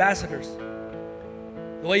 Christ ambassadors.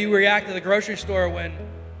 The way you react to the grocery store when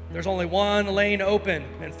there's only one lane open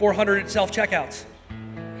and 400 self-checkouts,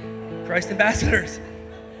 Christ ambassadors.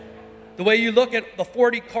 The way you look at the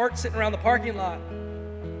 40 carts sitting around the parking lot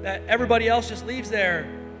that everybody else just leaves there,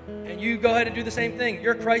 and you go ahead and do the same thing.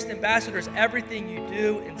 You're Christ ambassadors. Everything you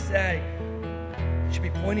do and say should be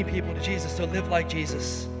pointing people to Jesus, so live like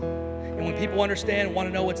Jesus. And when people understand and want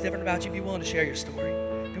to know what's different about you, be willing to share your story.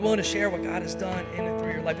 Be willing to share what God has done in and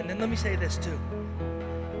through your life. And then let me say this too.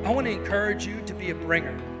 I want to encourage you to be a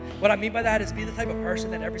bringer. What I mean by that is be the type of person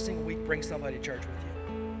that every single week brings somebody to church with you.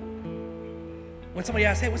 When somebody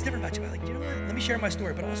asks, hey, what's different about you? I'm like, you know what? Let me share my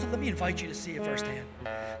story, but also let me invite you to see it firsthand.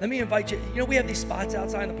 Let me invite you. We have these spots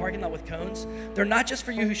outside in the parking lot with cones. They're not just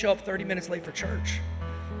for you who show up 30 minutes late for church.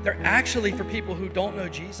 They're actually for people who don't know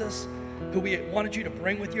Jesus, who we wanted you to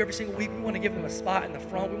bring with you every single week. We want to give them a spot in the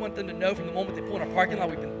front. We want them to know from the moment they pull in our parking lot,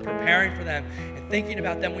 we've been preparing for them and thinking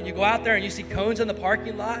about them. When you go out there and you see cones in the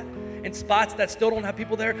parking lot and spots that still don't have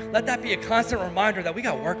people there, let that be a constant reminder that we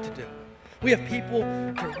got work to do. We have people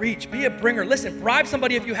to reach. Be a bringer. Listen, bribe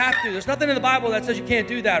somebody if you have to. There's nothing in the Bible that says you can't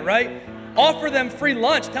do that, right? Offer them free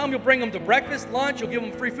lunch. Tell them you'll bring them to breakfast, lunch. You'll give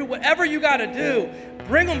them free food. Whatever you got to do,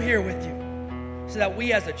 bring them here with you so that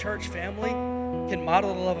we as a church family can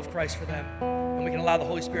model the love of Christ for them, and we can allow the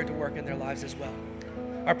Holy Spirit to work in their lives as well.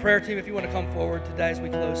 Our prayer team, if you want to come forward today as we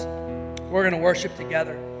close, we're going to worship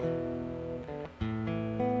together.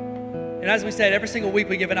 And as we said, every single week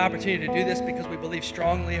we give an opportunity to do this because we believe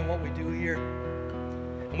strongly in what we do here.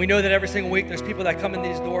 And we know that every single week there's people that come in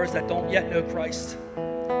these doors that don't yet know Christ.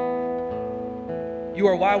 You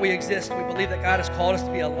are why we exist. We believe that God has called us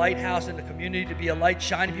to be a lighthouse in the community, to be a light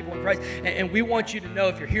shining people in Christ. And we want you to know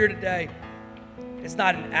if you're here today, it's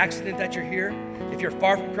not an accident that you're here. If you're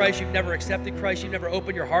far from Christ, you've never accepted Christ, you've never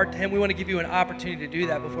opened your heart to Him, we want to give you an opportunity to do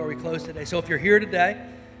that before we close today. So if you're here today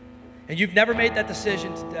and you've never made that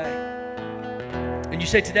decision today, and you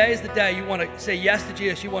say today is the day you want to say yes to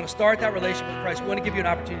Jesus, you want to start that relationship with Christ, we want to give you an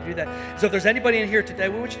opportunity to do that. So if there's anybody in here today,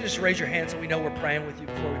 we want you to just raise your hand so we know we're praying with you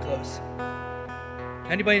before we close.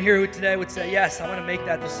 Anybody here who today would say, yes, I want to make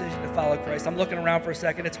that decision to follow Christ? I'm looking around for a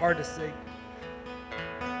second. It's hard to see.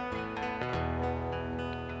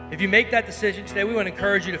 If you make that decision today, we want to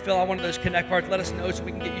encourage you to fill out one of those Connect cards. Let us know so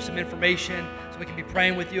we can get you some information, so we can be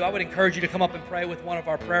praying with you. I would encourage you to come up and pray with one of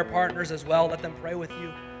our prayer partners as well. Let them pray with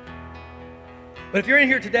you. But if you're in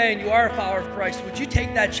here today and you are a follower of Christ, would you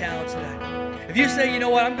take that challenge today? If you say, you know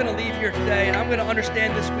what, I'm going to leave here today and I'm going to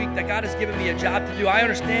understand this week that God has given me a job to do. I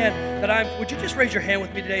understand that would you just raise your hand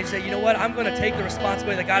with me today and say, you know what, I'm going to take the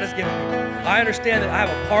responsibility that God has given me. I understand that I have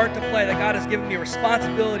a part to play, that God has given me a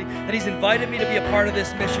responsibility, that He's invited me to be a part of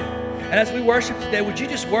this mission. And as we worship today, would you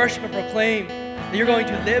just worship and proclaim that you're going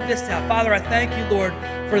to live this out? Father, I thank you, Lord,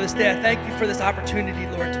 for this day. I thank you for this opportunity,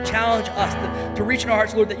 Lord, to challenge us, to reach in our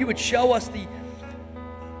hearts, Lord, that you would show us the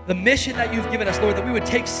mission that you've given us, Lord, that we would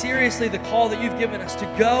take seriously the call that you've given us to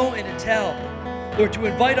go and to tell, Lord, to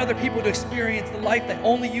invite other people to experience the life that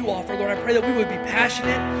only you offer. Lord, I pray that we would be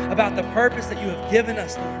passionate about the purpose that you have given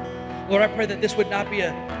us, Lord. Lord, I pray that this would not be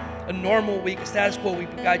a normal week, a status quo week,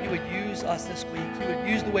 but God, you would use us this week. You would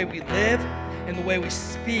use the way we live and the way we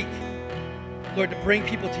speak, Lord, to bring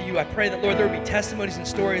people to you. I pray that, Lord, there would be testimonies and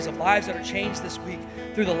stories of lives that are changed this week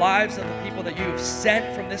through the lives of the people that you have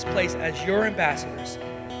sent from this place as your ambassadors.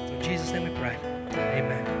 In Jesus' name we pray.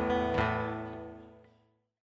 Amen.